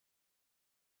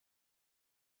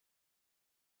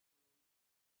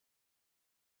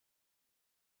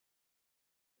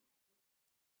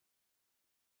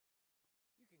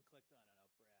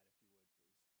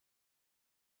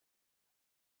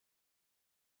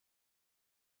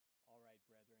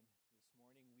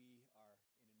morning. We are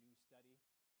in a new study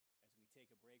as we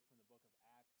take a break from the book of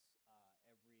Acts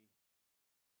every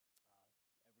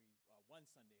one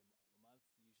Sunday a month.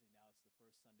 Usually now it's the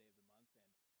first Sunday of the month,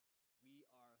 and we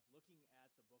are looking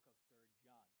at the book of 3rd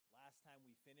John. Last time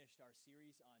we finished our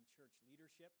series on church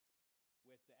leadership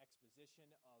with the exposition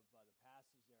of the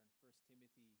passage there in 1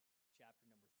 Timothy chapter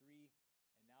number 3,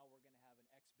 and now we're going to have an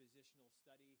expositional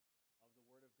study of the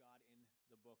Word of God in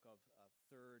the book of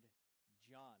 3rd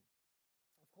John.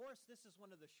 Of course, this is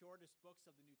one of the shortest books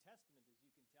of the New Testament. As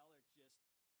you can tell, it's just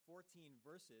 14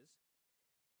 verses.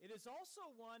 It is also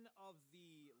one of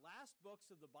the last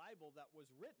books of the Bible that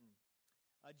was written.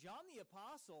 John the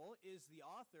Apostle is the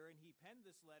author, and he penned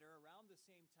this letter around the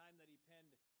same time that he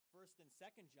penned 1st and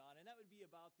 2nd John, and that would be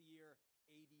about the year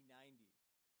AD 90.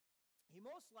 He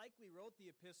most likely wrote the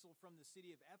epistle from the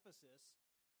city of Ephesus,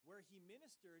 where he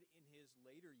ministered in his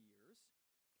later years.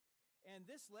 And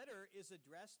this letter is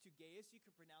addressed to Gaius. You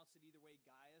could pronounce it either way,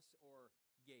 Gaius or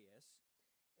Gaius.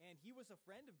 And he was a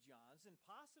friend of John's and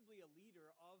possibly a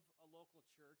leader of a local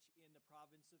church in the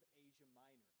province of Asia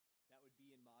Minor. That would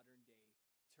be in modern-day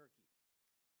Turkey.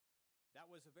 That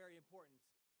was a very important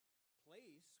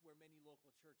place where many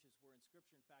local churches were in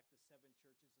Scripture. In fact, the 7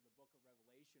 churches of the book of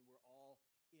Revelation were all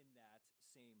in that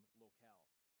same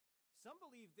locale. Some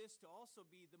believe this to also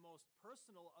be the most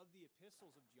personal of the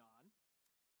epistles of John.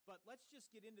 But let's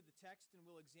just get into the text, and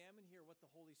we'll examine here what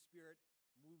the Holy Spirit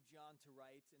moved John to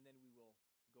write, and then we will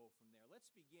go from there.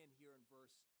 Let's begin here in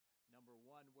verse number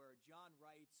 1, where John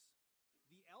writes,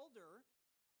 "The elder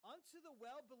unto the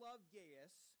well-beloved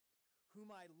Gaius,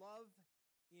 whom I love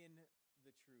in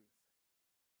the truth."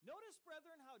 Notice,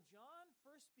 brethren, how John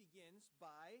first begins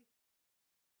by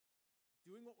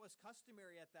doing what was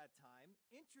customary at that time,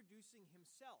 introducing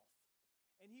himself.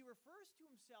 And he refers to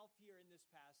himself here in this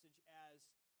passage as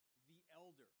the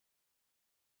elder.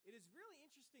 It is really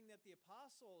interesting that the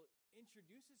apostle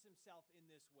introduces himself in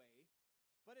this way,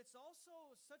 but it's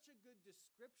also such a good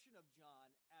description of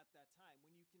John at that time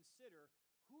when you consider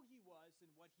who he was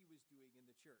and what he was doing in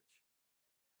the church.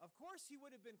 Of course, he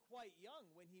would have been quite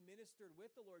young when he ministered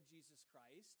with the Lord Jesus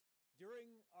Christ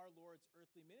during our Lord's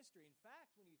earthly ministry. In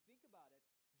fact, when you think about it,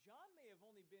 John may have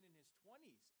only been in his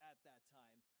 20s at that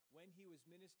time when he was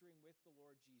ministering with the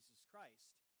Lord Jesus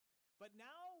Christ. But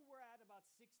now we're at about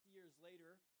 60 years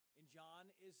later, and John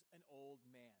is an old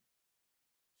man.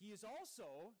 He is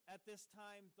also, at this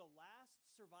time, the last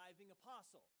surviving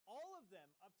apostle. All of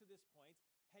them, up to this point,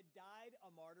 had died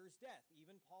a martyr's death.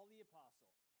 Even Paul the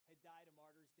apostle had died a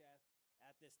martyr's death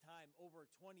at this time, over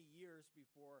 20 years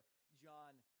before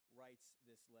John writes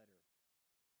this letter.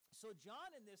 So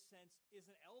John, in this sense, is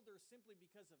an elder simply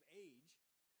because of age,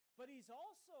 but he's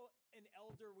also an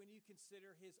elder when you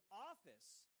consider his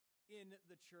office in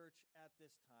the church at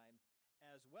this time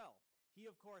as well. He,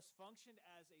 of course, functioned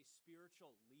as a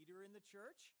spiritual leader in the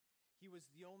church. He was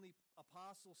the only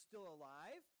apostle still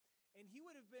alive, and he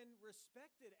would have been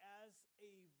respected as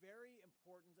a very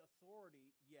important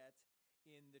authority yet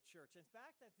in the church. In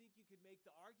fact, I think you could make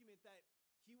the argument that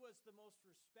he was the most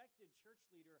respected church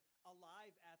leader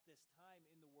alive at this time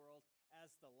in the world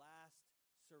as the last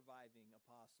surviving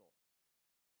apostle.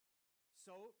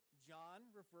 So, John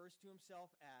refers to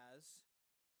himself as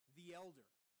the elder.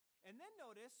 And then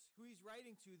notice who he's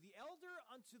writing to, the elder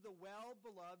unto the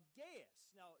well-beloved Gaius.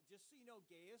 Now, just so you know,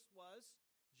 Gaius was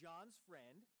John's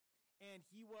friend, and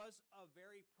he was a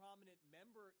very prominent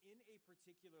member in a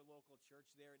particular local church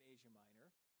there in Asia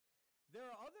Minor. There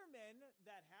are other men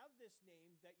that have this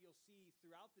name that you'll see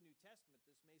throughout the New Testament.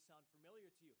 This may sound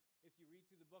familiar to you. If you read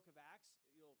through the book of Acts,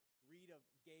 you'll read of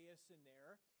Gaius in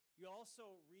there. You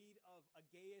also read of a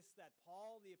Gaius that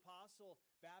Paul the apostle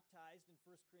baptized in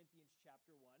 1 Corinthians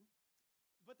chapter 1.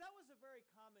 But that was a very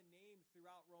common name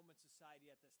throughout Roman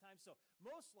society at this time. So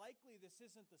most likely this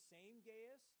isn't the same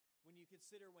Gaius. When you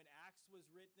consider when Acts was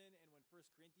written and when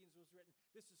 1 Corinthians was written,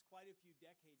 this is quite a few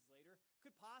decades later.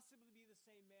 Could possibly be the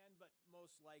same man, but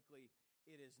most likely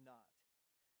it is not.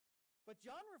 But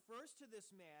John refers to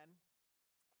this man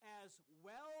as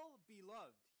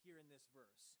well-beloved here in this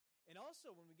verse. And also,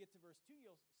 when we get to verse 2,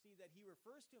 you'll see that he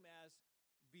refers to him as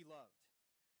beloved.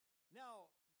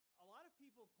 Now, a lot of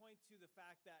people point to the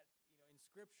fact that, in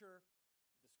Scripture,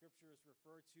 the Scriptures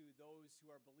refer to those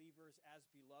who are believers as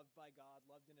beloved by God,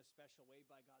 loved in a special way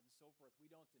by God, and so forth.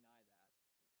 We don't deny that.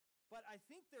 But I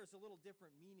think there's a little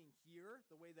different meaning here,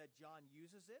 the way that John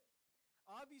uses it.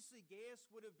 Obviously, Gaius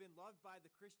would have been loved by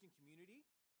the Christian community.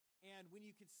 And when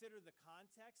you consider the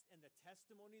context and the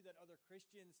testimony that other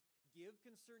Christians give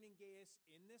concerning Gaius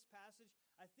in this passage.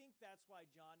 I think that's why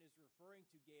John is referring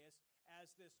to Gaius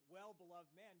as this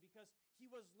well-beloved man, because he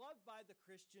was loved by the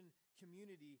Christian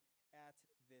community at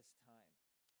this time.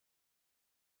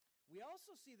 We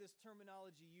also see this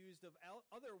terminology used of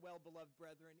other well-beloved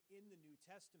brethren in the New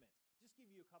Testament. Just give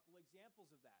you a couple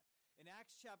examples of that. In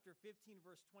Acts chapter 15,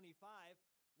 verse 25,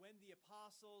 when the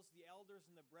apostles, the elders,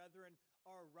 and the brethren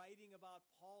are writing about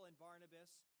Paul and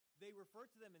Barnabas, they refer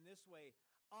to them in this way,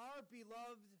 our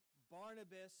beloved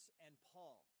Barnabas and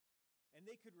Paul. And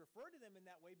they could refer to them in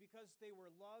that way because they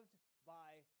were loved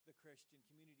by the Christian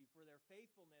community for their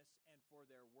faithfulness and for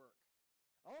their work.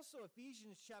 Also,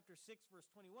 Ephesians chapter 6, verse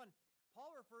 21, Paul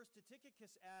refers to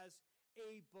Tychicus as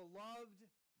a beloved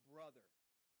brother.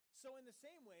 So in the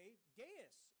same way,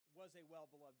 Gaius was a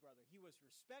well-beloved brother. He was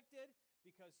respected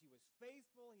because he was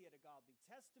faithful, he had a godly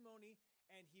testimony,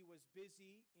 and he was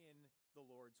busy in the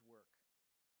Lord's work.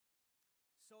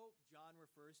 So John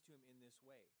refers to him in this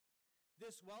way.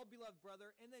 This well-beloved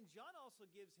brother, and then John also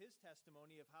gives his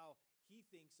testimony of how he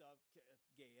thinks of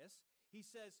Gaius. He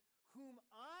says, whom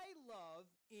I love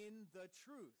in the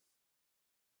truth.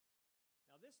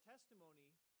 Now this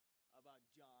testimony about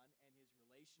John and his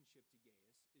relationship to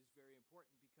Gaius is very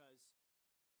important because,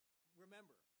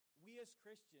 remember, we as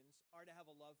Christians are to have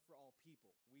a love for all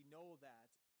people. We know that.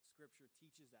 Scripture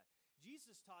teaches that.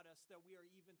 Jesus taught us that we are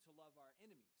even to love our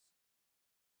enemies.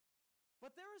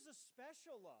 But there is a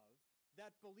special love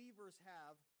that believers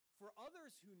have for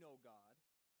others who know God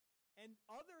and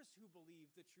others who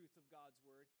believe the truth of God's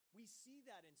word. We see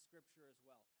that in Scripture as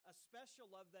well. A special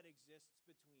love that exists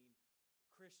between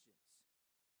Christians.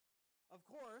 Of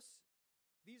course,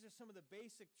 these are some of the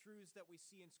basic truths that we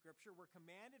see in Scripture. We're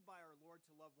commanded by our Lord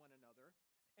to love one another.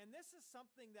 And this is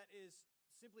something that is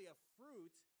simply a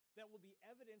fruit that will be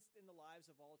evidenced in the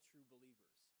lives of all true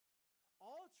believers.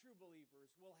 All true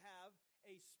believers will have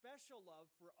a special love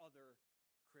for other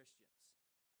Christians.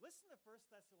 Listen to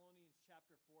 1 Thessalonians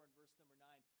chapter 4 and verse number 9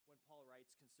 when Paul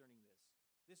writes concerning this.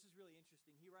 This is really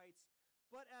interesting. He writes,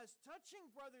 but as touching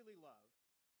brotherly love,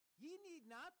 ye need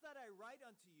not that I write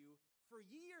unto you, for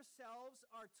ye yourselves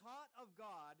are taught of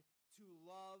God to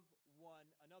love one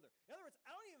another. In other words,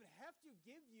 I don't even have to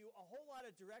give you a whole lot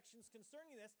of directions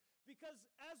concerning this, because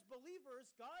as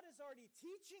believers, God is already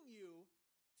teaching you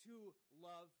to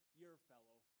love your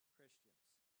fellow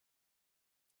Christians.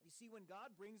 You see, when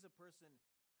God brings a person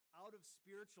out of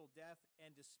spiritual death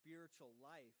and to spiritual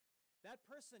life, that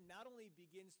person not only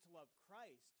begins to love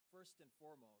Christ first and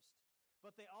foremost,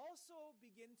 but they also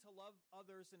begin to love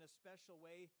others in a special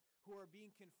way who are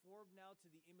being conformed now to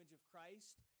the image of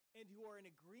Christ and who are in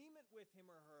agreement with him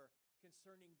or her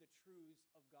concerning the truths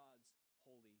of God's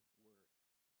holy word.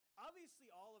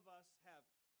 Obviously, all of us have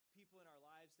people in our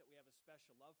lives that we have a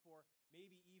special love for,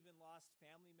 maybe even lost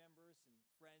family members and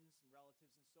friends and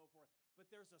relatives and so forth. But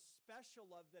there's a special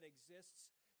love that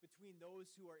exists between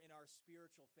those who are in our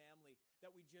spiritual family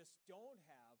that we just don't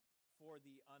have for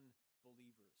the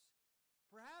unbelievers.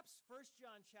 Perhaps 1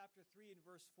 John chapter 3 and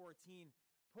verse 14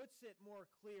 puts it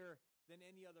more clear than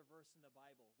any other verse in the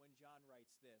Bible when John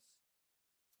writes this.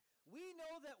 We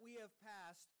know that we have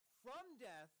passed from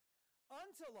death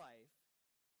unto life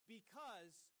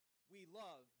because we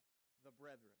love the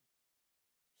brethren.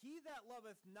 He that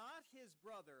loveth not his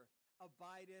brother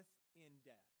abideth in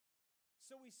death.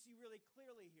 So we see really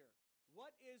clearly here,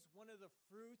 what is one of the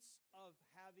fruits of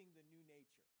having the new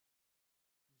nature?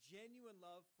 Genuine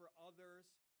love for others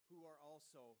who are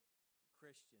also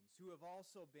Christians, who have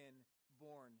also been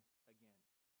born again.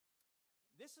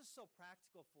 This is so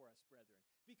practical for us, brethren,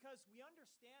 because we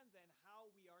understand then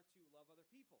how we are to love other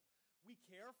people. We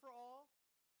care for all.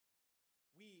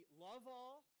 We love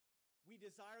all. We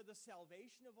desire the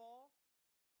salvation of all.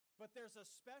 But there's a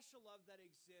special love that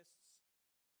exists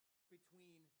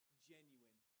between genuine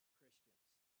Christians.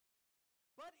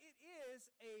 But it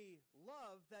is a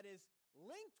love that is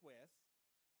linked with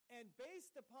and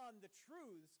based upon the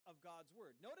truths of God's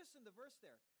word. Notice in the verse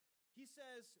there, he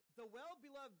says, the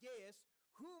well-beloved Gaius,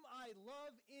 whom I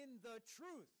love in the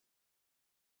truth.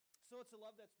 So it's a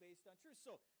love that's based on truth.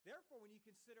 So therefore, when you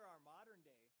consider our modern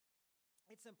day,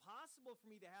 it's impossible for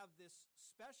me to have this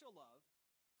special love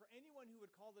for anyone who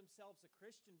would call themselves a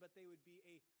Christian, but they would be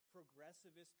a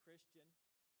progressivist Christian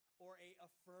or a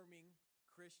affirming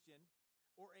Christian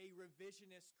or a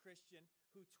revisionist Christian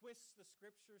who twists the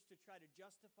scriptures to try to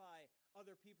justify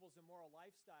other people's immoral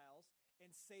lifestyles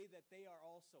and say that they are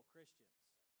also Christians.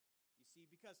 You see,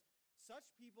 because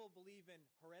such people believe in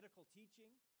heretical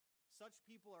teaching. Such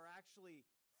people are actually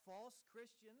false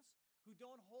Christians who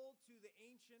don't hold to the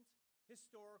ancient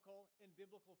historical and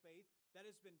biblical faith that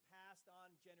has been passed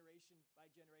on generation by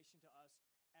generation to us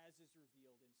as is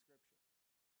revealed in Scripture.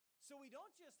 So we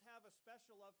don't just have a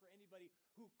special love for anybody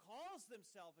who calls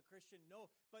themselves a Christian, no,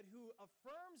 but who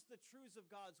affirms the truths of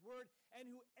God's Word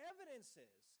and who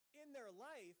evidences in their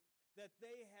life that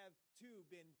they have too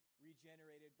been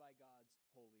regenerated by God's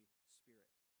Holy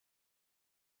Spirit.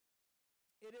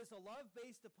 It is a love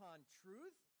based upon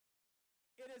truth.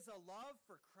 It is a love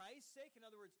for Christ's sake. In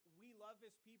other words, we love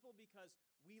His people because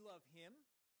we love Him.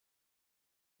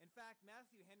 In fact,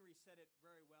 Matthew Henry said it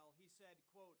very well. He said,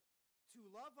 quote, "To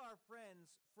love our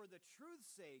friends for the truth's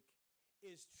sake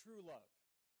is true love."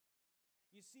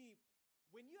 You see,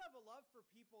 when you have a love for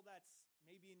people that's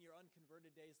maybe in your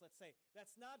unconverted days, let's say,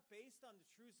 that's not based on the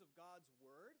truths of God's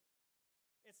Word,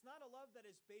 it's not a love that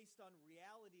is based on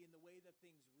reality in the way that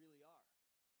things really are.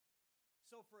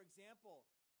 So, for example,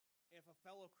 if a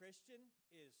fellow Christian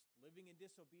is living in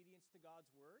disobedience to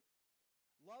God's Word,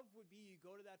 love would be you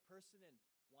go to that person and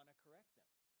want to correct them.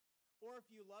 Or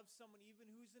if you love someone even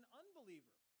who's an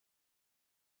unbeliever,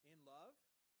 in love,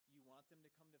 you want them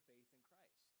to come to faith in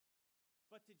Christ.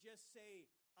 But to just say,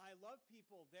 I love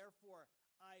people, therefore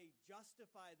I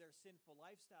justify their sinful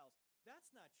lifestyles,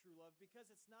 that's not true love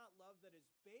because it's not love that is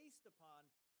based upon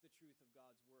the truth of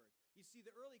God's Word. You see,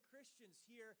 the early Christians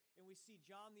here, and we see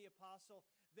John the Apostle,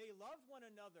 they loved one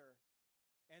another,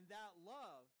 and that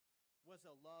love was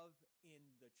a love in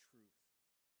the truth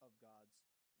of God's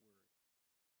Word.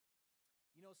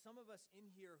 You know, some of us in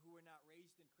here who were not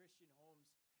raised in Christian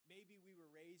homes, maybe we were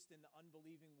raised in the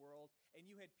unbelieving world, and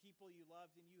you had people you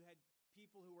loved, and you had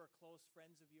people who were close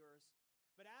friends of yours.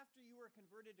 But after you were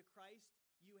converted to Christ,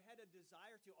 you had a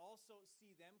desire to also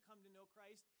see them come to know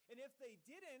Christ. And if they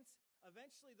didn't,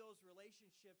 eventually those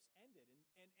relationships ended,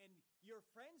 and your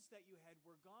friends that you had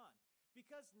were gone.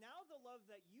 Because now the love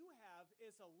that you have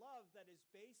is a love that is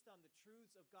based on the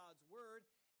truths of God's Word,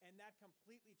 and that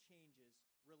completely changes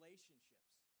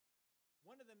relationships.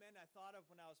 One of the men I thought of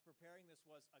when I was preparing this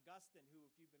was Augustine, who,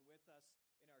 if you've been with us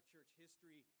in our church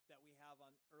history that we have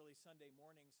on early Sunday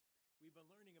mornings, we've been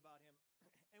learning about him.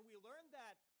 And we learned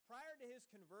that prior to his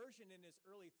conversion in his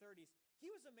early 30s,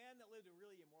 he was a man that lived a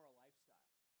really immoral lifestyle.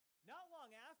 Not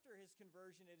long after his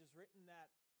conversion, it is written that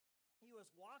he was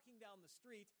walking down the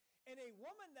street, and a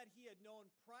woman that he had known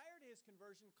prior to his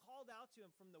conversion called out to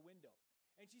him from the window.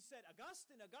 And she said,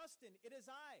 "Augustine, Augustine, it is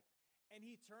I." And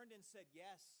he turned and said,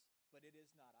 "Yes, but it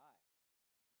is not I."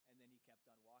 And then he kept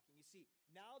on walking. You see,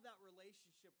 now that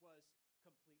relationship was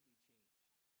completely changed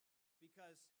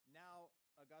because now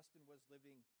Augustine was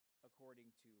living according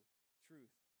to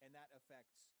truth, and that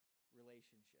affects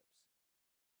relationships.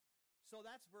 So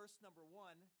that's verse number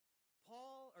 1.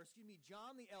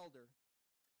 John the elder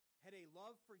had a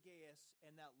love for Gaius,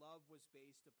 and that love was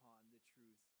based upon the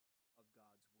truth of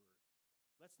God's Word.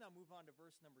 Let's now move on to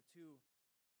verse number 2,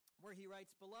 where he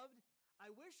writes, "Beloved, I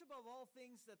wish above all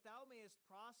things that thou mayest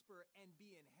prosper and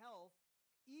be in health,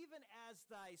 even as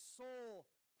thy soul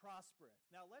prospereth."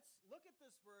 Now let's look at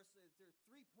this verse. There are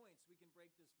 3 points we can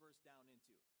break this verse down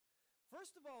into.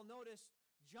 First of all, notice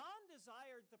John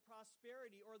desired the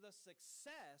prosperity or the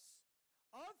success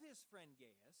of his friend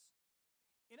Gaius.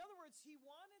 In other words, he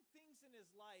wanted things in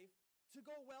his life to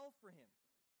go well for him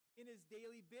in his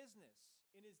daily business,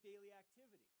 in his daily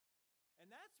activity.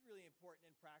 And that's really important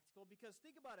and practical because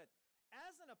think about it.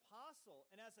 As an apostle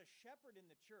and as a shepherd in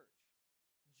the church,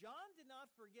 John did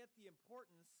not forget the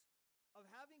importance of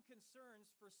having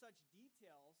concerns for such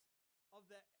details of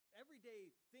the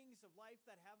everyday things of life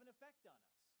that have an effect on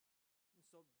us. And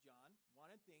so John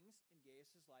wanted things in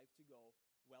Gaius' life to go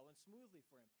well and smoothly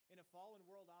for him. In a fallen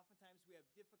world, oftentimes we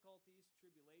have difficulties,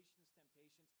 tribulations,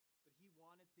 temptations, but he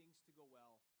wanted things to go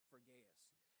well for Gaius.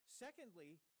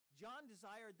 Secondly, John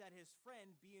desired that his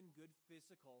friend be in good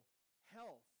physical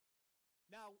health.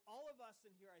 Now, all of us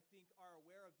in here, I think, are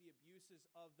aware of the abuses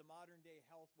of the modern-day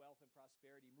health, wealth, and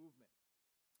prosperity movement.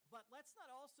 But let's not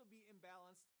also be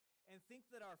imbalanced and think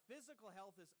that our physical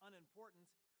health is unimportant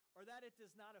or that it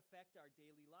does not affect our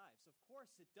daily lives. Of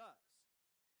course it does.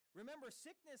 Remember,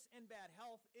 sickness and bad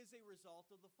health is a result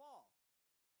of the fall.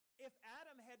 If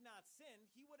Adam had not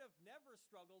sinned, he would have never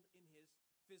struggled in his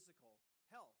physical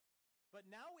health. But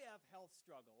now we have health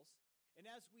struggles, and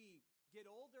as we get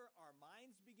older, our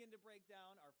minds begin to break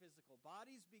down, our physical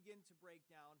bodies begin to break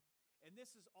down, and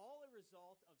this is all a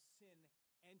result of sin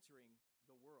entering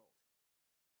the world.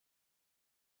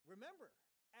 Remember,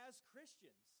 as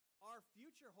Christians, our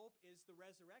future hope is the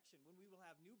resurrection, when we will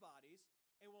have new bodies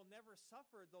and will never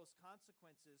suffer those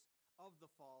consequences of the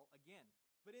fall again.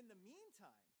 But in the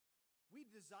meantime, we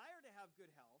desire to have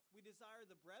good health, we desire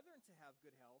the brethren to have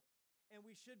good health, and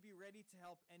we should be ready to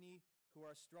help any who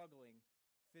are struggling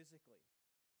physically.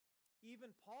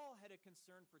 Even Paul had a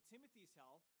concern for Timothy's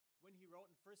health when he wrote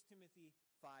in 1 Timothy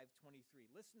 5:23.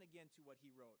 Listen again to what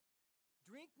he wrote.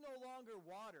 Drink no longer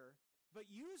water, but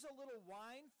use a little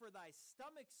wine for thy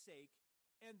stomach's sake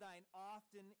and thine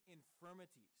often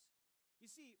infirmities. You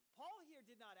see, Paul here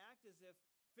did not act as if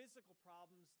physical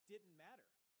problems didn't matter.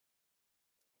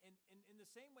 And in the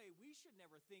same way, we should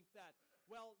never think that,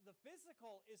 well, the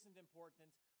physical isn't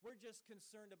important. We're just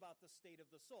concerned about the state of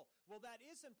the soul. Well, that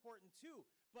is important too,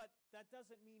 but that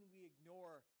doesn't mean we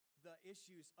ignore the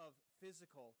issues of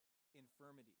physical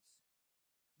infirmities.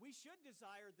 We should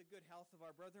desire the good health of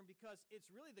our brethren because it's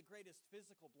really the greatest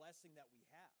physical blessing that we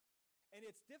have. And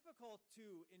it's difficult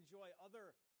to enjoy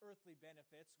other earthly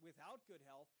benefits without good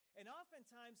health. And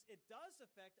oftentimes it does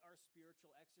affect our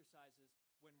spiritual exercises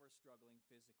when we're struggling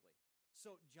physically.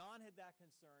 So John had that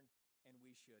concern, and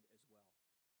we should as well.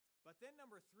 But then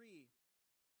number 3,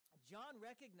 John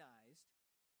recognized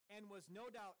and was no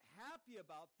doubt happy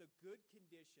about the good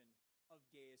condition of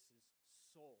Gaius'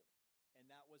 soul.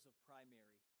 And that was of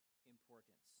primary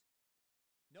importance.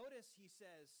 Notice he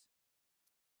says,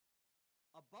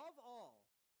 above all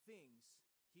things,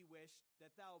 he wished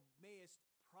that thou mayest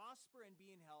prosper and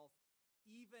be in health,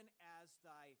 even as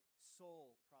thy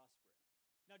soul prospereth.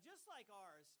 Now, just like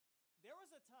ours, there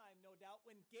was a time, no doubt,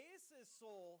 when Gaius'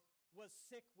 soul was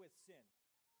sick with sin,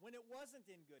 when it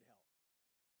wasn't in good health.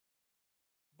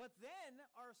 But then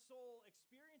our soul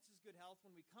experiences good health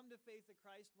when we come to faith in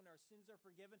Christ, when our sins are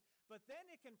forgiven. But then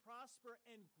it can prosper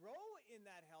and grow in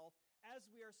that health as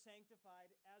we are sanctified,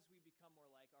 as we become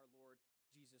more like our Lord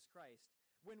Jesus Christ.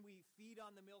 When we feed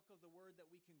on the milk of the word,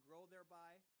 that we can grow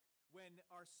thereby. When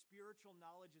our spiritual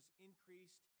knowledge is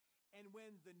increased. And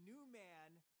when the new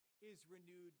man is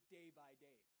renewed day by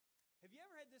day. Have you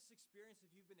ever had this experience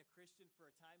if you've been a Christian for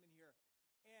a time in here,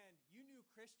 and you knew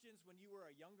Christians when you were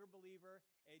a younger believer,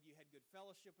 and you had good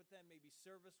fellowship with them, maybe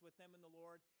service with them in the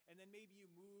Lord, and then maybe you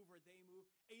move or they move,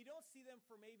 and you don't see them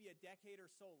for maybe a decade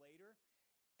or so later,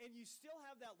 and you still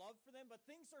have that love for them, but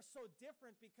things are so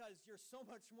different because you're so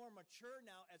much more mature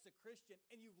now as a Christian,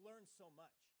 and you've learned so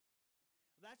much.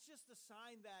 That's just a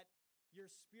sign that your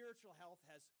spiritual health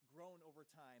has grown over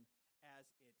time as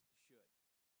it should.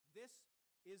 This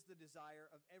is the desire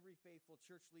of every faithful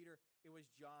church leader. It was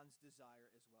John's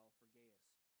desire as well for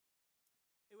Gaius.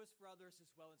 It was for others as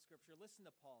well in Scripture. Listen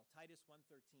to Paul, Titus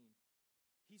 1:13.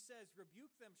 He says,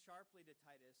 rebuke them sharply to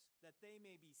Titus, that they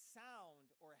may be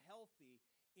sound or healthy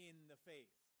in the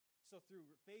faith. So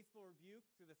through faithful rebuke,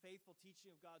 through the faithful teaching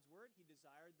of God's word, he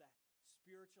desired the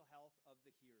spiritual health of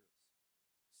the hearers.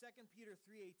 2 Peter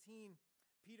 3:18,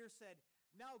 Peter said,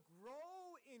 now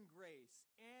grow in grace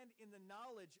and in the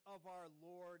knowledge of our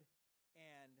Lord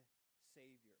and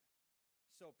Savior.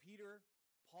 So Peter,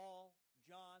 Paul,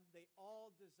 John, they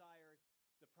all desired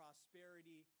the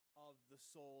prosperity of the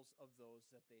souls of those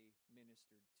that they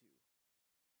ministered to.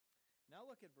 Now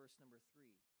look at verse number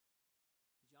 3.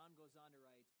 John goes on to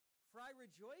write, for I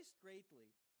rejoiced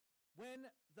greatly when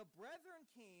the brethren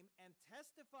came and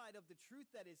testified of the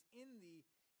truth that is in thee,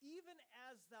 even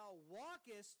as thou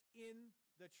walkest in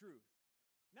the truth.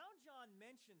 Now John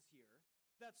mentions here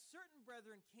that certain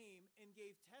brethren came and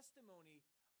gave testimony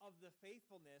of the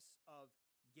faithfulness of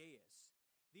Gaius.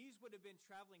 These would have been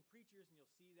traveling preachers, and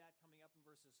you'll see that coming up in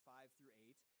verses 5 through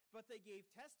 8. But they gave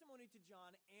testimony to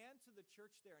John and to the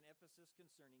church there in Ephesus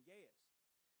concerning Gaius.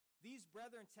 These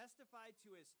brethren testified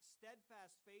to his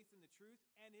steadfast faith in the truth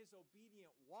and his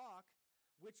obedient walk,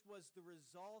 which was the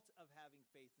result of having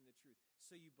faith in the truth.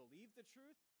 So you believe the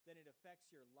truth, then it affects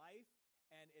your life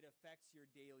and it affects your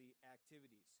daily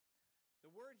activities. The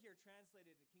word here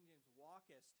translated in the King James,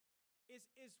 walkest, is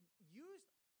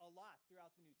used a lot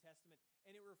throughout the New Testament,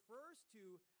 and it refers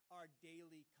to our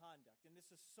daily conduct. And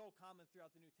this is so common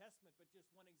throughout the New Testament, but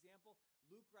just one example,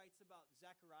 Luke writes about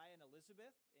Zechariah and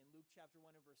Elizabeth in Luke chapter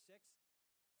 1 and verse 6.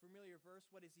 Familiar verse,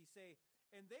 what does he say?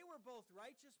 And they were both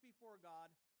righteous before God,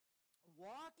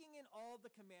 walking in all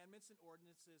the commandments and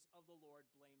ordinances of the Lord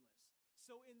blameless.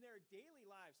 So in their daily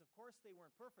lives, of course they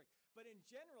weren't perfect, but in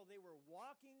general they were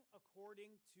walking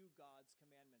according to God's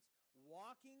commandments,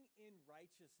 walking in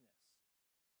righteousness.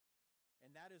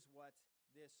 And that is what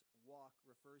this walk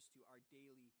refers to, our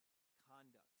daily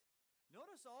conduct.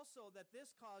 Notice also that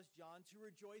this caused John to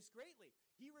rejoice greatly.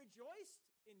 He rejoiced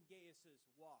in Gaius'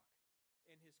 walk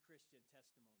in his Christian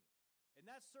testimony. And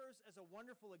that serves as a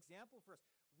wonderful example for us.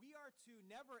 We are to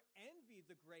never envy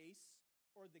the grace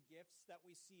or the gifts that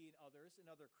we see in others,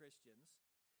 in other Christians,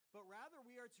 but rather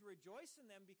we are to rejoice in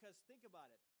them because, think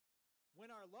about it, When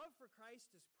our love for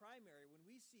Christ is primary, when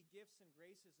we see gifts and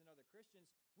graces in other Christians,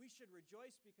 we should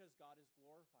rejoice because God is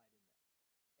glorified in them.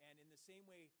 And in the same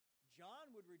way,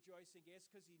 John would rejoice in Gaius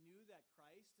because he knew that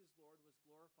Christ, his Lord, was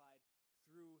glorified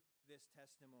through this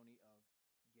testimony of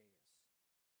Gaius.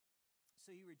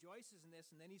 So he rejoices in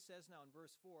this, and then he says now in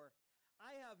verse 4,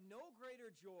 I have no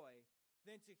greater joy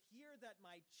than to hear that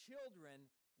my children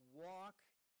walk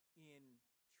in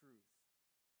truth.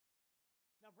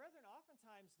 Now, brethren,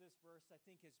 oftentimes this verse, I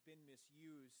think, has been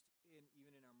misused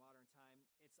even in our modern time.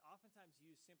 It's oftentimes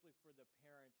used simply for the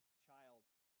parent-child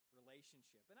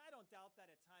relationship. And I don't doubt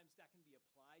that at times that can be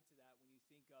applied to that when you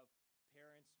think of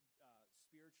parents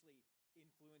spiritually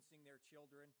influencing their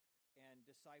children and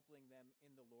discipling them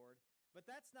in the Lord. But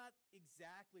that's not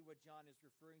exactly what John is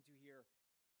referring to here,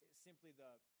 simply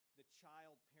the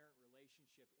child-parent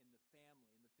relationship in the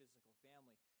family, in the physical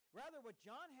family. Rather, what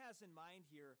John has in mind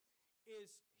here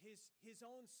is his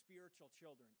own spiritual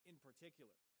children in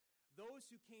particular,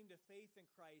 those who came to faith in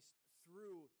Christ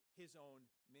through his own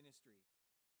ministry.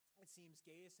 It seems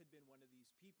Gaius had been one of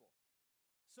these people.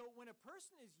 So when a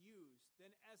person is used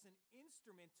then as an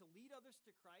instrument to lead others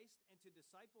to Christ and to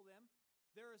disciple them,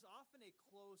 there is often a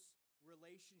close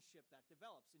relationship that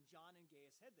develops. And John and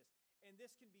Gaius had this. And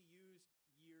this can be used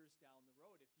years down the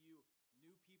road. If you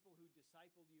knew people who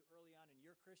discipled you early on in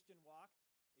your Christian walk,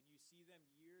 and you see them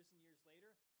years and years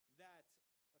later, that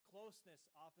closeness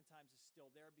oftentimes is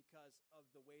still there because of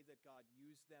the way that God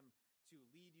used them to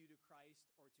lead you to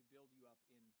Christ or to build you up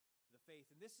in the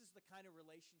faith. And this is the kind of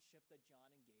relationship that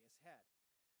John and Gaius had.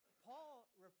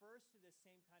 Paul refers to this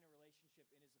same kind of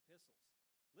relationship in his epistles.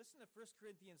 Listen to 1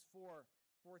 Corinthians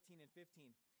 4:14 and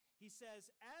 15. He says,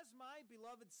 As my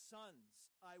beloved sons,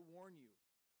 I warn you,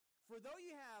 for though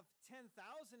you have 10,000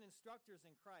 instructors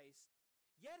in Christ,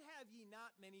 yet have ye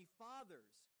not many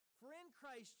fathers. For in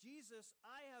Christ Jesus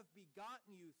I have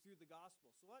begotten you through the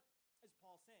gospel. So what is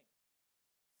Paul saying?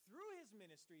 Through his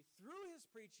ministry, through his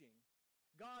preaching,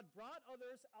 God brought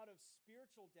others out of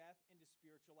spiritual death into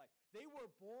spiritual life. They were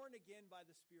born again by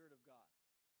the Spirit of God.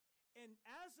 And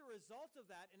as a result of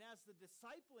that, and as the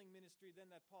discipling ministry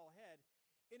then that Paul had,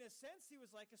 in a sense he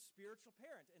was like a spiritual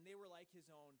parent, and they were like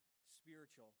his own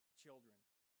spiritual children.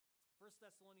 1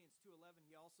 Thessalonians 2:11,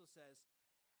 he also says,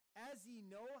 As ye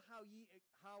know how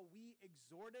we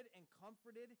exhorted and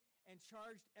comforted and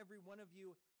charged every one of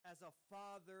you as a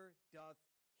father doth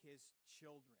his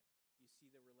children. You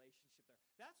see the relationship there.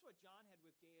 That's what John had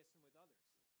with Gaius and with others.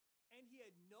 And he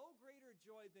had no greater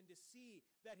joy than to see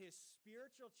that his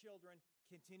spiritual children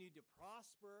continued to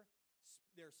prosper,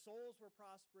 their souls were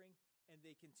prospering, and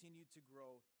they continued to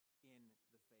grow in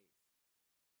the faith.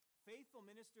 Faithful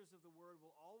ministers of the word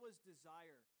will always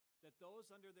desire that those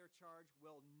under their charge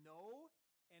will know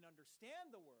and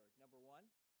understand the word, number one,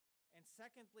 and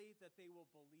secondly, that they will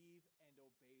believe and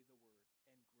obey the word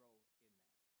and grow in that.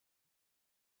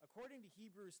 According to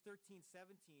Hebrews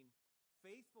 13:17,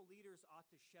 faithful leaders ought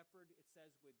to shepherd, it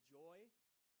says, with joy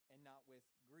and not with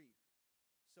grief.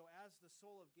 So as the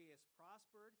soul of Gaius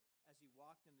prospered, as he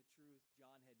walked in the truth,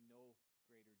 John had no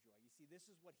greater joy. You see, this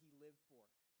is what he lived for.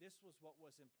 This was what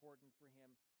was important for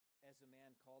him as a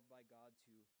man called by God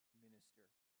to minister.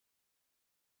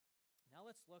 Now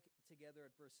let's look together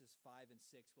at verses 5 and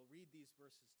 6. We'll read these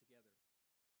verses together.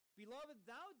 Beloved,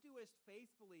 thou doest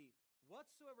faithfully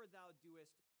whatsoever thou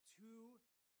doest to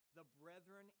the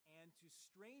brethren and to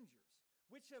strangers,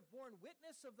 which have borne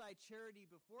witness of thy charity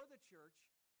before the church,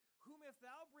 whom if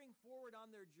thou bring forward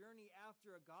on their journey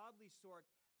after a godly sort,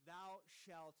 thou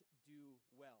shalt do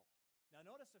well. Now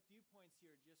notice a few points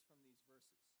here just from these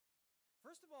verses.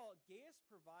 First of all, Gaius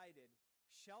provided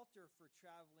shelter for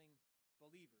traveling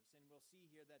believers. And we'll see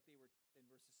here that they were, in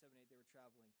verses 7 and 8, they were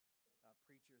traveling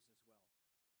preachers as well.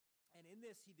 And in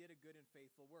this, he did a good and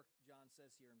faithful work, John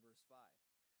says here in verse 5.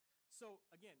 So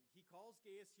again, he calls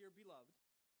Gaius here beloved.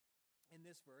 In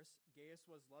this verse, Gaius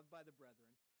was loved by the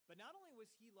brethren. But not only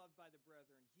was he loved by the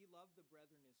brethren, he loved the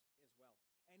brethren as well.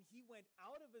 And he went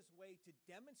out of his way to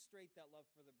demonstrate that love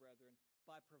for the brethren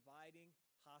by providing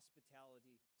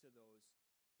hospitality to those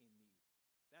in need.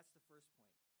 That's the first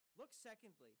point. Look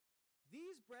secondly,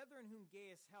 these brethren whom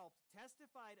Gaius helped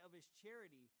testified of his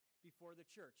charity before the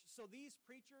church. So these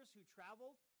preachers who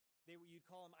traveled, you'd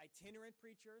call them itinerant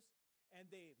preachers, and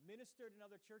they ministered in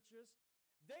other churches.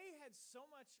 They had so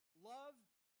much love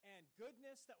and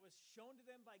goodness that was shown to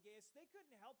them by Gaius, they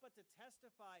couldn't help but to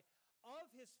testify of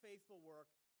his faithful work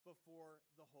before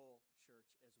the whole church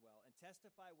as well, and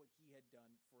testify what he had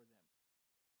done for them.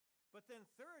 But then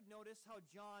third, notice how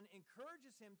John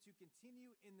encourages him to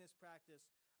continue in this practice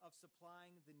of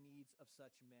supplying the needs of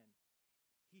such men.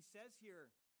 He says here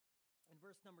In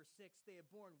verse number 6, they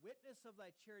have borne witness of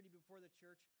thy charity before the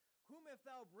church, whom if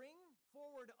thou bring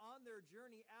forward on their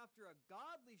journey after a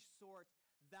godly sort,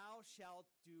 thou shalt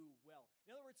do well.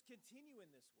 In other words, continue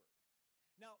in this work.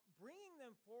 Now, bringing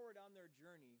them forward on their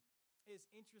journey is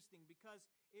interesting because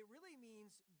it really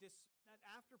means that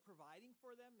after providing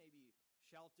for them, maybe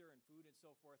shelter and food and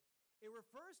so forth, it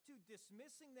refers to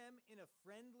dismissing them in a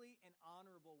friendly and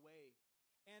honorable way,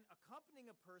 and accompanying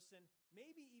a person,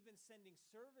 maybe even sending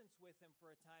servants with him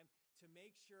for a time to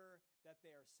make sure that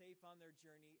they are safe on their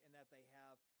journey and that they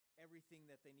have everything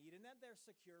that they need and that they're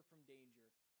secure from danger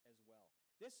as well.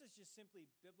 This is just simply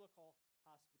biblical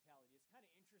hospitality. It's kind of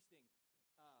interesting.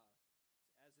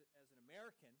 As an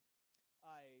American,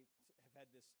 I have had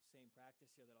this same practice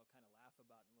here that I'll kind of laugh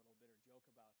about in a little bit or joke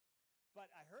about.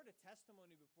 But I heard a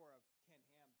testimony before of Ken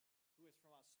Ham, who is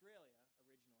from Australia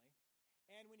originally.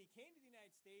 And when he came to the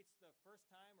United States the first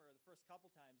time, or the first couple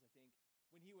times, I think,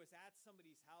 when he was at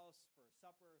somebody's house for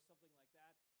supper or something like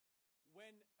that,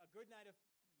 when a good night of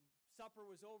supper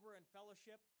was over and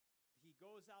fellowship, he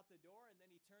goes out the door and then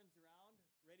he turns around,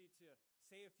 ready to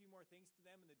say a few more things to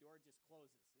them, and the door just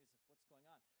closes. He's like, what's going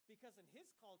on? Because in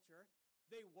his culture,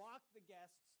 they walk the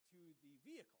guests to the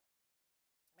vehicle.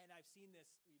 And I've seen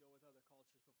this, with other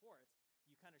cultures before.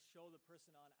 You kind of show the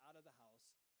person on out of the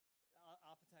house.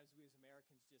 Oftentimes we as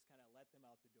Americans just kind of let them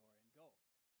out the door and go.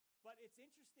 But it's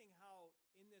interesting how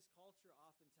in this culture,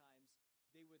 oftentimes,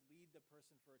 they would lead the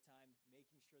person for a time,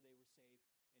 making sure they were safe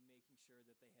and making sure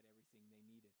that they had everything they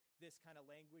needed. This kind of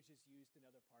language is used in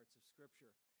other parts of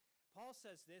Scripture. Paul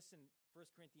says this in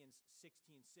 1 Corinthians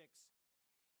 16:6,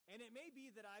 and it may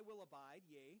be that I will abide,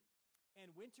 yea,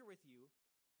 and winter with you,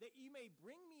 that ye may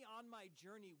bring me on my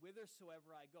journey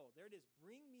whithersoever I go. There it is,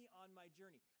 bring me on my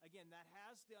journey. Again, that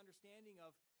has the understanding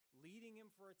of leading him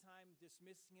for a time,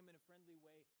 dismissing him in a friendly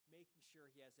way, making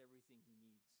sure he has everything he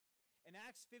needs. In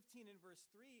Acts 15 and verse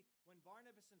 3, when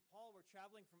Barnabas and Paul were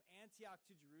traveling from Antioch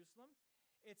to Jerusalem,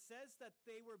 it says that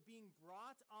they were being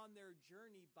brought on their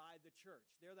journey by the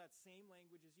church. There, that same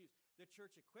language is used. The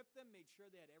church equipped them, made sure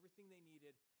they had everything they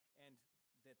needed, and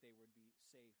that they would be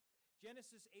safe.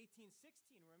 Genesis 18:16,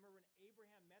 remember when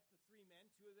Abraham met the three men,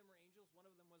 two of them were angels, one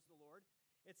of them was the Lord.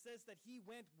 It says that he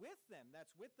went with them,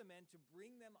 that's with the men, to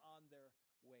bring them on their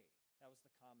way. That was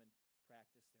the common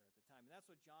practice there at the time. And that's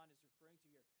what John is referring to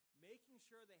here, making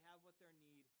sure they have what they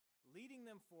need, leading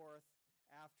them forth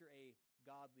after a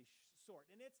godly sort.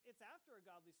 And it's after a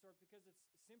godly sort because it's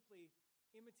simply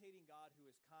imitating God who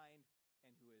is kind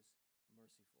and who is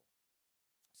merciful.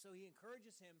 So he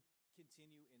encourages him,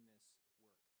 continue in this work.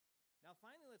 Now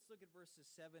finally, let's look at verses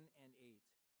 7 and 8.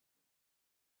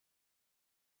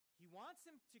 He wants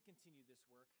him to continue this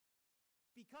work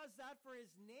because that for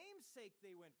his name's sake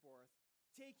they went forth,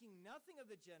 taking nothing of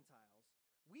the Gentiles.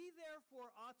 We therefore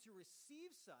ought to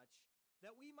receive such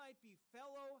that we might be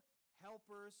fellow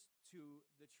helpers to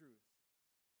the truth.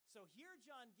 So here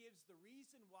John gives the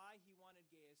reason why he wanted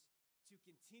Gaius to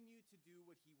continue to do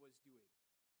what he was doing.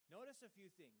 Notice a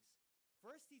few things.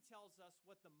 First, he tells us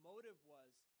what the motive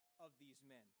was of these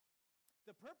men.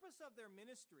 The purpose of their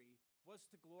ministry was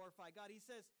to glorify God. He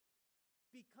says,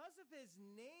 because of his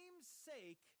name's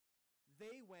sake,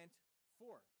 they went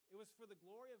forth. It was for the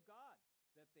glory of God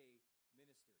that they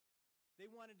ministered.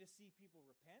 They wanted to see people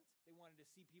repent. They wanted to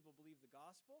see people believe the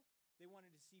gospel. They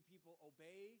wanted to see people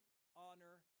obey,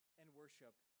 honor, and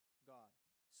worship God.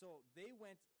 So they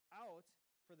went out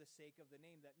for the sake of the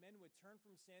name, that men would turn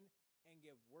from sin and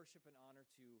give worship and honor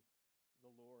to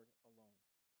the Lord alone.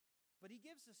 But he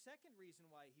gives a second reason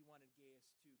why he wanted Gaius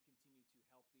to continue to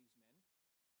help these men.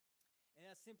 And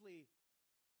that's simply,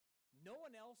 no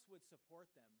one else would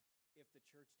support them if the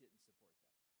church didn't support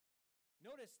them.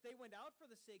 Notice, they went out for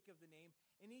the sake of the name,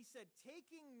 and he said,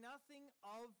 taking nothing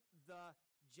of the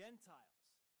Gentiles.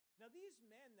 Now these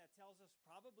men, that tells us,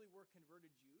 probably were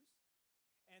converted Jews,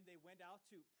 and they went out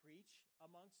to preach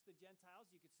amongst the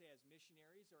Gentiles, you could say as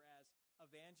missionaries or as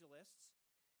evangelists.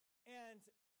 And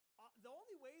the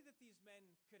only way that these men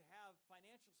could have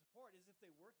financial support is if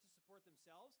they worked to support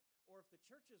themselves or if the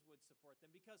churches would support them,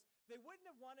 because they wouldn't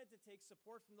have wanted to take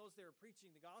support from those they were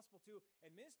preaching the gospel to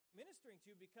and ministering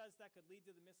to, because that could lead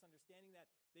to the misunderstanding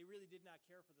that they really did not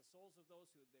care for the souls of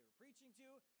those who they were preaching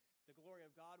to. The glory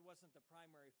of God wasn't the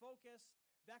primary focus.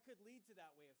 That could lead to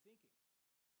that way of thinking.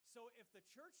 So if the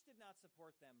church did not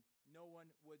support them, no one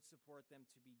would support them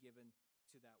to be given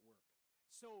to that work.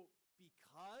 So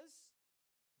because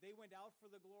they went out for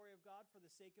the glory of God, for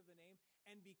the sake of the name,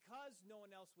 and because no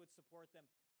one else would support them,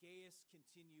 Gaius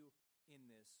continued in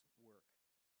this work.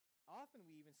 Often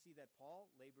we even see that Paul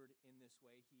labored in this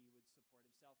way. He would support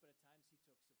himself, but at times he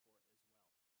took support as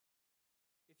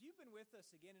well. If you've been with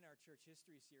us again in our church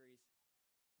history series,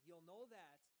 you'll know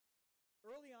that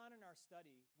early on in our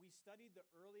study, we studied the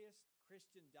earliest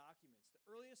Christian documents, the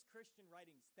earliest Christian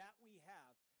writings that we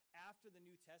have after the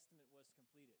New Testament was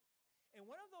completed. And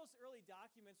one of those early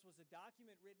documents was a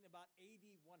document written about AD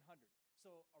 100,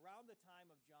 so around the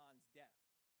time of John's death.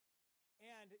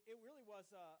 And it really was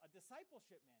a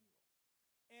discipleship manual.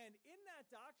 And in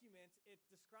that document, it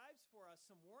describes for us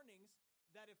some warnings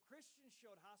that if Christians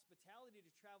showed hospitality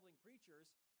to traveling preachers,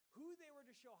 who they were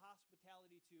to show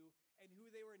hospitality to and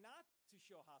who they were not to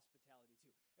show hospitality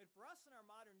to. And for us in our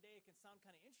modern day, it can sound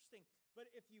kind of interesting, but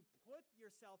if you put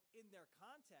yourself in their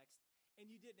context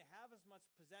and you didn't have as much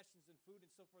possessions and food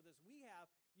and so forth as we have,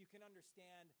 you can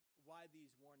understand why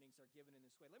these warnings are given in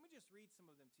this way. Let me just read some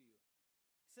of them to you.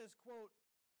 It says, quote,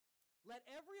 "Let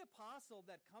every apostle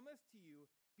that cometh to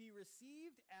you be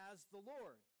received as the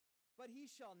Lord, but he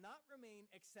shall not remain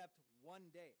except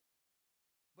one day.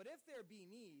 But if there be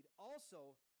need,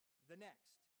 also the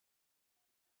next.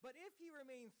 But if he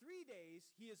remain 3 days,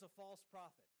 he is a false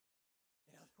prophet."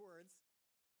 In other words,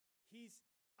 he's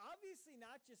obviously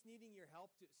not just needing your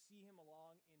help to see him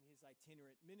along in his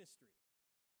itinerant ministry.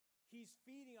 He's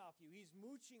feeding off you. He's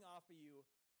mooching off of you.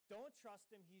 Don't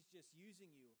trust him. He's just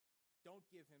using you. Don't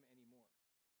give him any more.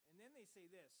 And then they say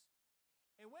this,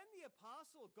 "And when the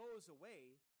apostle goes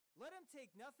away, let him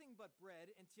take nothing but bread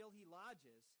until he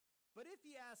lodges. But if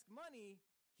he ask money,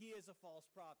 he is a false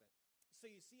prophet." So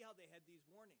you see how they had these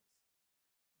warnings.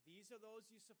 These are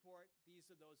those you support. These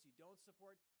are those you don't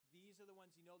support. These are the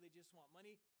ones you know they just want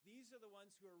money. These are the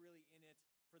ones who are really in it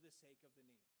for the sake of the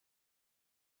name.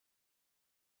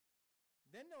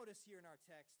 Then notice here in our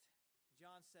text,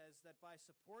 John says that by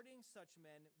supporting such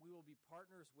men, we will be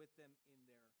partners with them in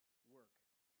their work.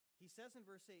 He says in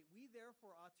verse 8, "We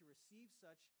therefore ought to receive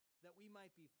such that we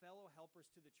might be fellow helpers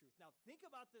to the truth." Now think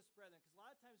about this, brethren, because a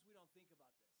lot of times we don't think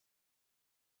about this.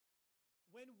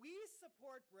 When we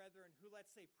support brethren who,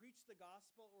 let's say, preach the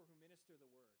gospel or who minister the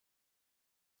word,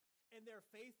 and they're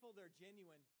faithful, they're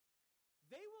genuine,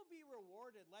 they will be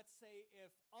rewarded, let's say,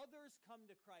 if others come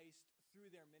to Christ through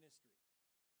their ministry.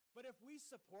 But if we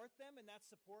support them and that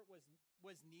support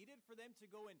was needed for them to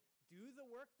go and do the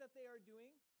work that they are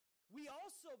doing, we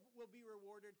also will be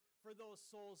rewarded for those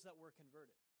souls that were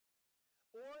converted.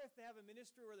 Or if they have a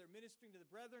ministry where they're ministering to the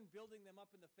brethren, building them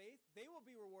up in the faith, they will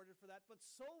be rewarded for that, but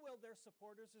so will their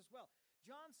supporters as well.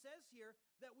 John says here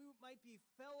that we might be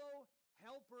fellow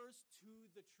helpers to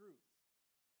the truth.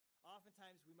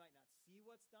 Oftentimes we might not see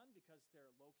what's done because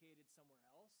they're located somewhere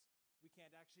else. We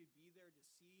can't actually be there to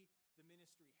see the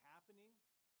ministry happening.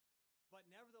 But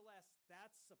nevertheless,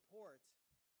 that support,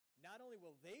 not only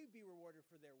will they be rewarded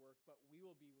for their work, but we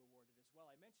will be rewarded as well.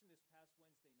 I mentioned this past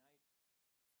Wednesday night.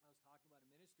 I was talking about a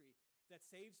ministry that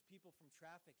saves people from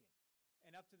trafficking.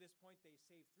 And up to this point, they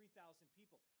saved 3,000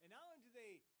 people. And not only do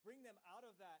they bring them out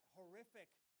of that horrific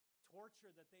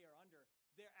torture that they are under,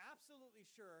 they're absolutely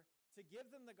sure to give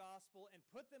them the gospel and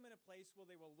put them in a place where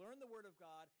they will learn the word of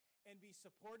God and be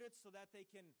supported so that they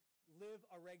can live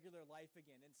a regular life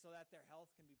again and so that their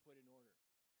health can be put in order.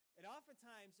 And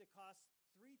oftentimes it costs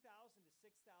 $3,000 to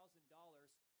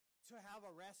 $6,000 to have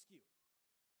a rescue.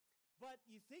 But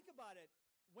you think about it,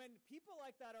 when people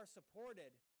like that are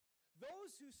supported,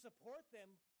 those who support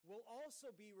them will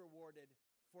also be rewarded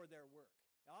for their work.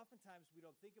 Now, oftentimes we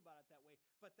don't think about it that way,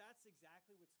 but that's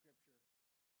exactly what Scripture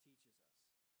teaches us.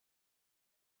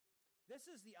 This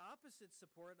is the opposite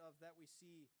support of that we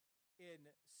see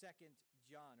in 2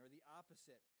 John, or the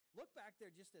opposite. Look back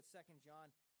there just at 2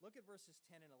 John. Look at verses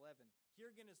 10 and 11.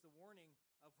 Here again is the warning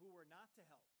of who we're not to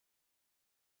help.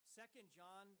 2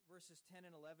 John verses 10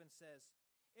 and 11 says,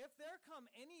 "If there come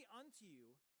any unto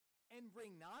you, and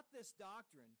bring not this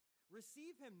doctrine,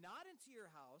 receive him not into your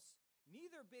house,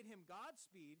 neither bid him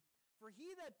Godspeed, for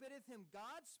he that biddeth him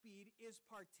Godspeed is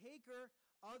partaker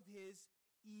of his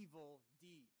evil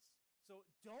deeds." So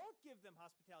don't give them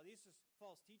hospitality. These are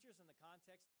false teachers in the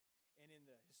context. And in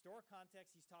the historic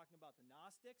context, he's talking about the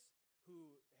Gnostics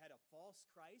who had a false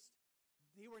Christ.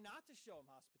 They were not to show him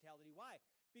hospitality. Why?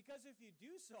 Because if you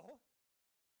do so,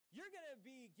 you're going to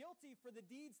be guilty for the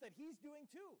deeds that he's doing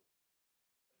too.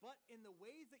 But in the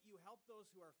ways that you help those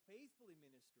who are faithfully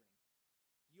ministering,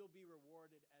 you'll be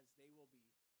rewarded as they will be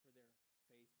for their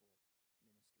faithful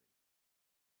ministry.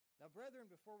 Now, brethren,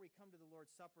 before we come to the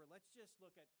Lord's Supper, let's just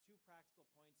look at two practical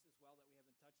points as well that we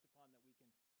haven't touched upon that we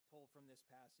can pull from this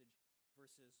passage,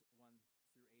 verses 1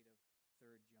 through 8 of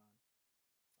 3 John.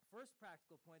 First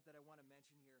practical point that I want to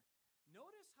mention here,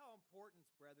 notice how important,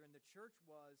 brethren, the church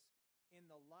was in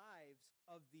the lives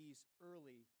of these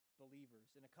early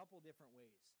believers in a couple different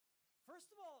ways.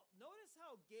 First of all, notice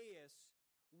how Gaius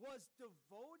was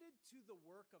devoted to the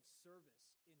work of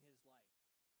service in his life.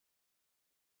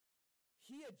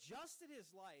 He adjusted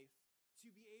his life to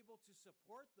be able to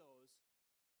support those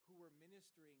who were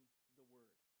ministering the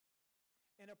word.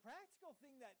 And a practical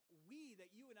thing that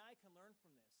you and I can learn from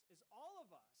this is all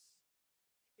of us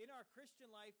in our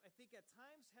Christian life, I think at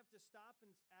times have to stop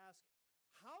and ask,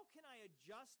 how can I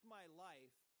adjust my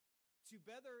life to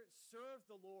better serve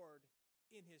the Lord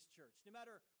in his church, no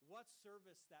matter what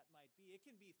service that might be? It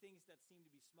can be things that seem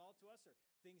to be small to us or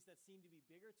things that seem to be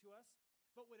bigger to us.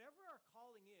 But whatever our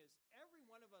calling is, every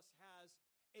one of us has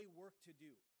a work to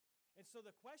do. And so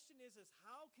the question is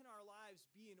how can our lives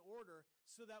be in order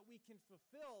so that we can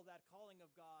fulfill that calling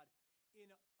of God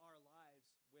in our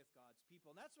lives with God's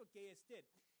people? And that's what Gaius did.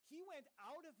 He went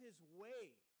out of his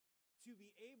way to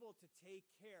be able to take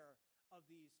care of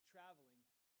these traveling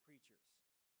preachers.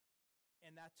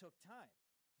 And that took time.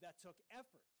 That took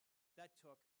effort. That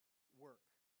took work.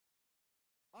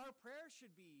 Our prayer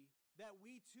should be that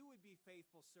we too would be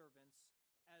faithful servants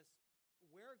as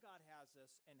where God has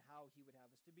us and how he would have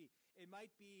us to be. It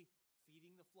might be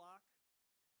feeding the flock,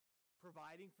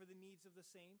 providing for the needs of the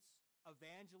saints,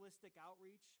 evangelistic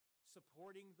outreach,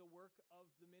 supporting the work of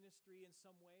the ministry in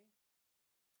some way.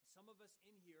 Some of us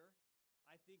in here,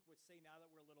 I think, would say now that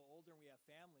we're a little older and we have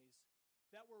families,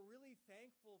 that we're really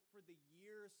thankful for the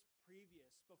years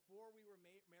previous, before we were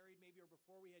married maybe, or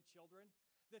before we had children.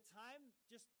 The time,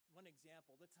 just one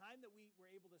example, the time that we were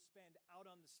able to spend out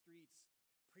on the streets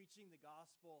preaching the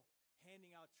gospel,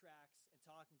 handing out tracts, and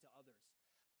talking to others.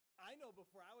 I know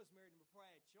before I was married and before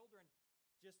I had children,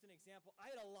 just an example, I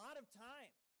had a lot of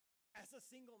time as a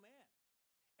single man.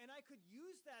 And I could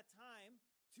use that time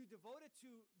to devote it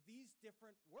to these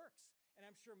different works. And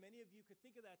I'm sure many of you could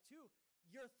think of that too.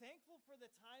 You're thankful for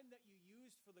the time that you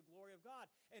used for the glory of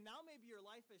God. And now maybe your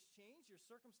life has changed, your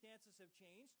circumstances have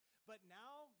changed, but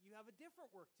now you have a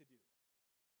different work to do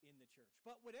in the church.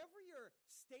 But whatever your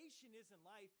station is in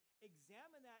life,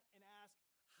 examine that and ask,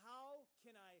 how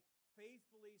can I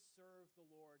faithfully serve the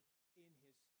Lord in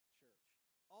his church?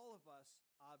 All of us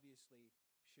obviously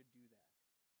should do that.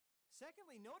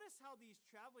 Secondly, notice how these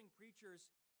traveling preachers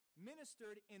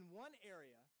ministered in one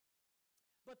area,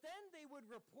 but then they would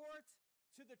report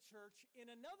to the church in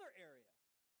another area.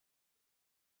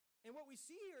 And what we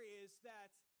see here is that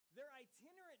their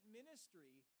itinerant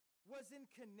ministry was in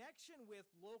connection with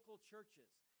local churches.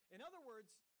 In other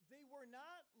words, they were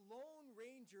not Lone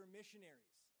Ranger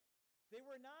missionaries. They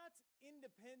were not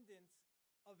independent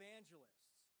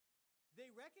evangelists.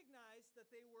 They recognized that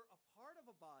they were a part of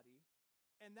a body,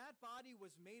 and that body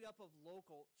was made up of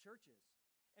local churches.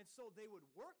 And so they would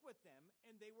work with them,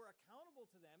 and they were accountable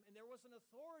to them, and there was an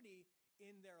authority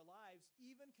in their lives,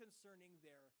 even concerning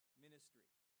their ministry.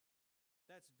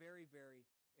 That's very, very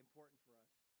important for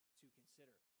us to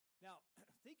consider. Now,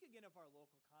 think again of our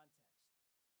local context.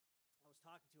 I was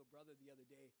talking to a brother the other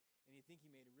day, and I think he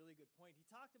made a really good point. He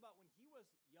talked about when he was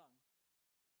young,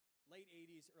 late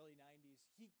 80s, early 90s,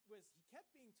 he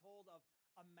kept being told of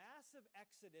a massive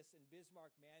exodus in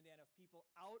Bismarck, Mandan of people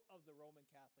out of the Roman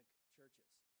Catholic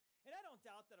churches. And I don't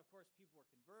doubt that, of course, people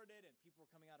were converted and people were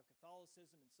coming out of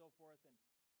Catholicism and so forth and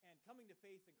coming to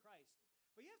faith in Christ.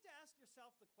 But you have to ask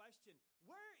yourself the question,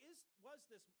 where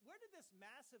did this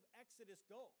massive exodus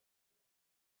go?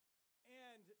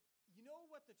 And you know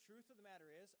what the truth of the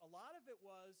matter is? A lot of it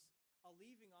was a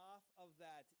leaving off of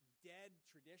that dead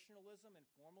traditionalism and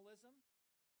formalism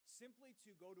simply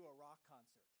to go to a rock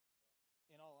concert,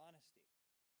 in all honesty,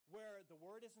 where the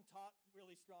word isn't taught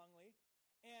really strongly,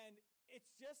 and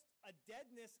it's just a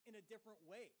deadness in a different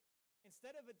way.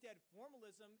 Instead of a dead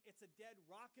formalism, it's a dead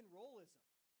rock and rollism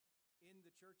in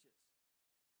the churches.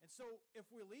 And so if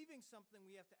we're leaving something,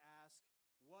 we have to ask,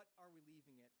 what are we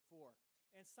leaving it for?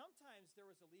 And sometimes there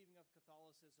was a leaving of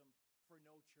Catholicism for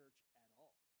no church at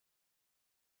all.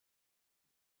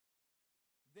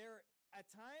 There,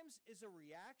 at times, is a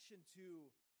reaction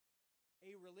to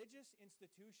a religious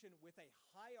institution with a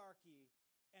hierarchy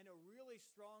and a really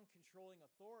strong controlling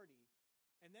authority,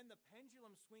 and then the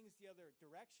pendulum swings the other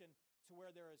direction to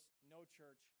where there is no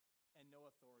church and no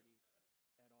authority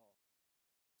at all.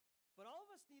 But all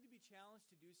of us need to be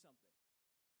challenged to do something.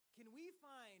 Can we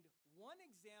find one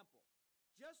example,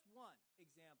 just one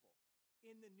example,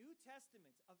 in the New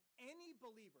Testament of any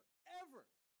believer ever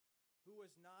who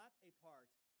was not a part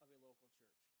of a local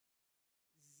church?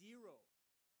 Zero.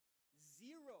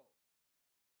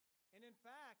 And in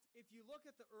fact, if you look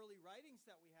at the early writings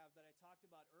that we have that I talked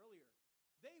about earlier,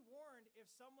 they warned if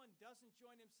someone doesn't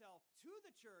join himself to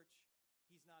the church,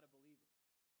 he's not a believer.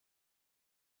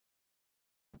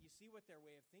 You see what their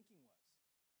way of thinking was.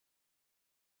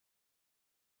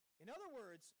 In other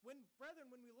words,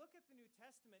 brethren, when we look at the New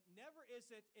Testament, never is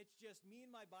it's just me and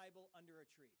my Bible under a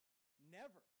tree.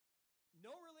 Never.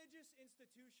 No religious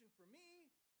institution for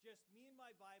me, just me and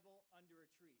my Bible under a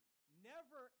tree.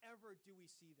 Never, ever do we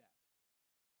see that.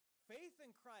 Faith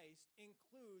in Christ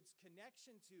includes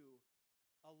connection to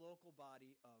a local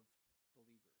body of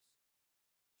believers.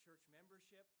 Church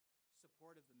membership,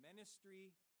 support of the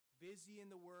ministry, busy in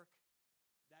the work,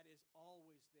 that is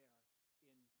always there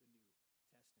in the New Testament.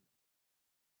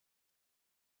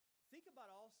 Think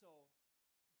about also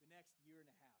the next year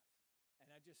and a half. And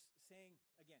I'm just saying,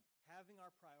 again, having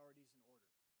our priorities in order.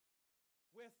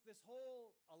 With this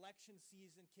whole election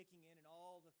season kicking in and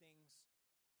all the things,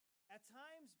 at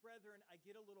times, brethren, I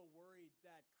get a little worried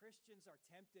that Christians are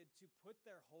tempted to put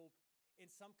their hope in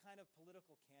some kind of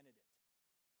political candidate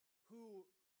who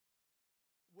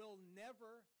will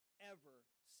never, ever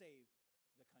save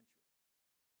the country.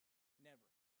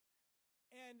 Never.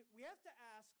 And we have to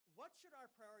ask, what should our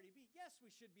priority be? Yes,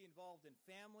 we should be involved in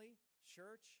family,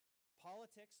 church,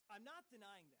 politics. I'm not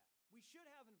denying that. We should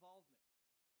have involvement.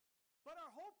 But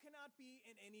our hope cannot be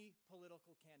in any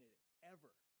political candidate,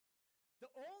 ever.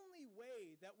 The only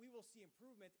way that we will see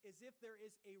improvement is if there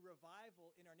is a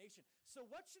revival in our nation. So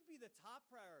what should be the top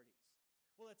priorities?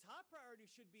 Well, the top priority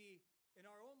should be in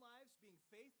our own lives, being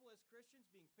faithful as Christians,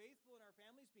 being faithful in our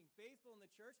families, being faithful in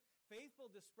the church, faithful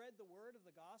to spread the word of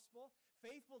the gospel,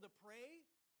 faithful to pray.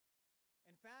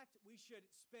 In fact, we should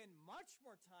spend much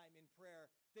more time in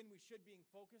prayer than we should being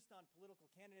focused on political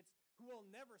candidates who will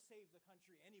never save the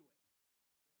country anyway.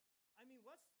 I mean,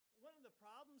 what's one of the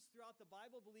problems throughout the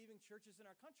Bible-believing churches in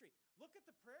our country? Look at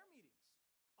the prayer meetings.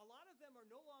 A lot of them are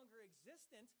no longer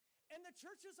existent, and the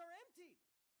churches are empty.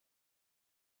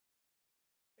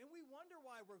 And we wonder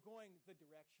why we're going the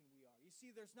direction we are. You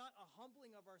see, there's not a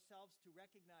humbling of ourselves to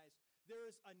recognize there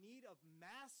is a need of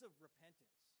massive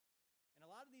repentance. And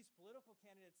a lot of these political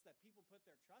candidates that people put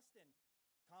their trust in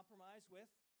compromise with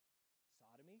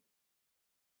sodomy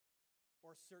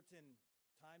or certain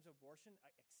times of abortion,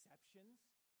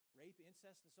 exceptions, rape,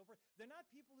 incest, and so forth. They're not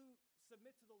people who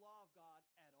submit to the law of God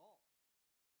at all.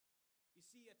 You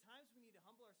see, at times we need to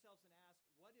humble ourselves and ask,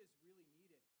 what is really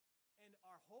needed? And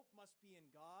our hope must be in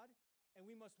God, and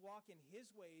we must walk in His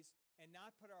ways and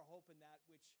not put our hope in that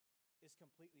which is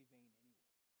completely vain anyway.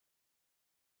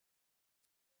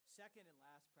 Second and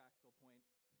last practical point,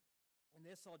 and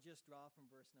this I'll just draw from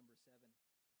verse number 7.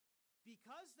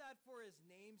 Because that for His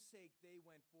name's sake they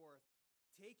went forth,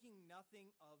 taking nothing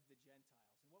of the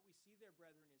Gentiles. And what we see there,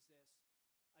 brethren, is this.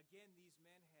 Again, these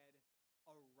men had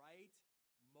a right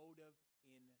motive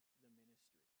in the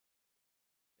ministry.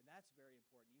 And that's very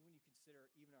important, even when you consider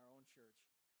even our own church.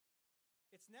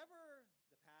 It's never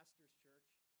the pastor's church.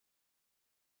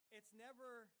 It's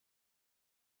never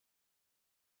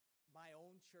my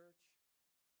own church.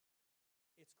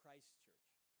 It's Christ's church.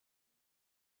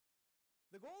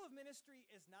 The goal of ministry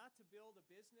is not to build a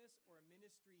business or a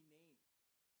ministry name.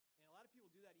 And a lot of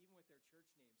people do that even with their church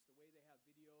names, the way they have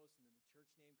videos and then the church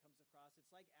name comes across.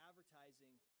 It's like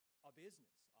advertising a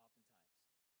business oftentimes.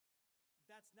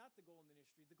 That's not the goal of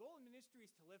ministry. The goal of ministry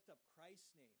is to lift up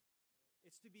Christ's name.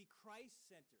 It's to be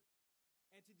Christ-centered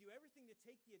and to do everything to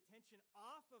take the attention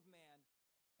off of man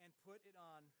and put it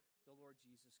on the Lord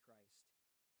Jesus Christ.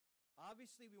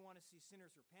 Obviously, we want to see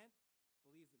sinners repent,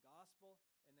 believe the gospel,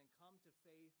 and then come to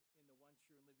faith in the one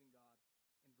true and living God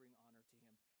and bring honor to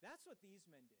Him. That's what these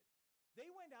men did.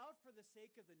 They went out for the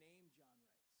sake of the name, John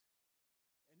writes.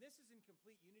 And this is in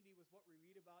complete unity with what we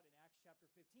read about in Acts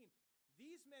chapter 15.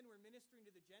 These men were ministering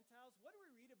to the Gentiles. What do we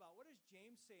read about? What does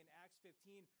James say in Acts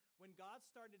 15 when God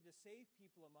started to save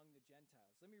people among the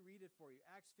Gentiles? Let me read it for you.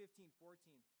 Acts 15:14.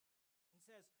 He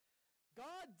says,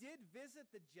 God did visit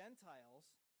the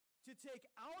Gentiles to take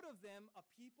out of them a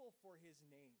people for His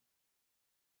name.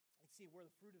 You see, we're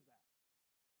the fruit of that.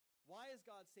 Why is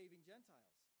God saving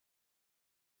Gentiles?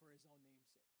 For His own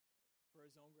namesake, for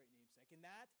His own great namesake. And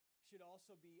that should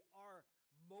also be our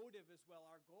motive as well,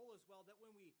 our goal as well, that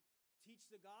when we teach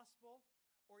the gospel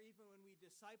or even when we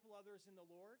disciple others in the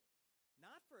Lord,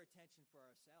 not for attention for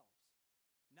ourselves,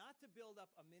 not to build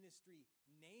up a ministry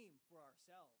name for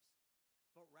ourselves,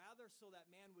 but rather so that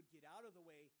man would get out of the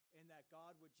way and that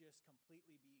God would just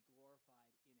completely be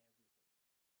glorified in everything.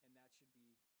 And that should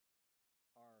be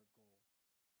our goal.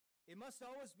 It must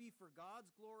always be for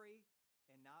God's glory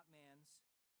and not man's.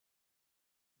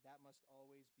 That must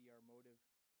always be our motive,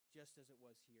 just as it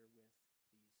was here with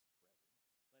these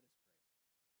brethren. Let us pray.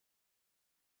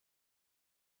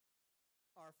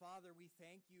 Our Father, we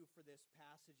thank You for this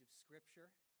passage of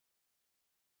Scripture.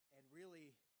 And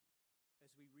really,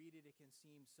 as we read it, it can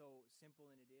seem so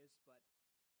simple, and it is, but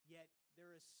Yet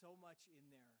there is so much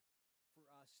in there for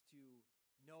us to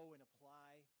know and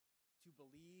apply, to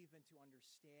believe and to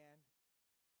understand.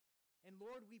 And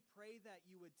Lord, we pray that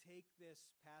you would take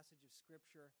this passage of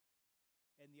Scripture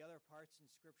and the other parts in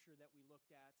Scripture that we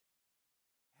looked at,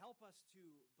 help us to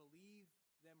believe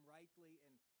them rightly,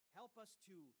 and help us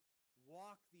to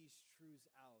walk these truths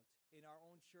out in our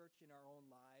own church, in our own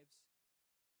lives.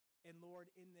 And Lord,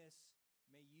 in this,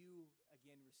 may you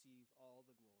again receive all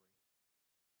the glory.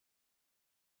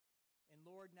 And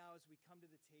Lord, now as we come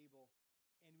to the table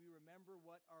and we remember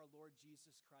what our Lord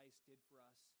Jesus Christ did for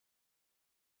us,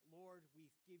 Lord,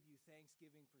 we give you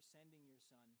thanksgiving for sending your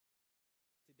Son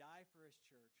to die for his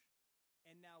church.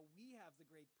 And now we have the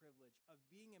great privilege of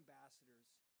being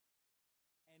ambassadors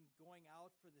and going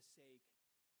out for the sake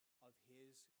of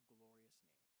his glorious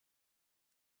name.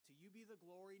 To you be the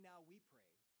glory now, we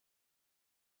pray,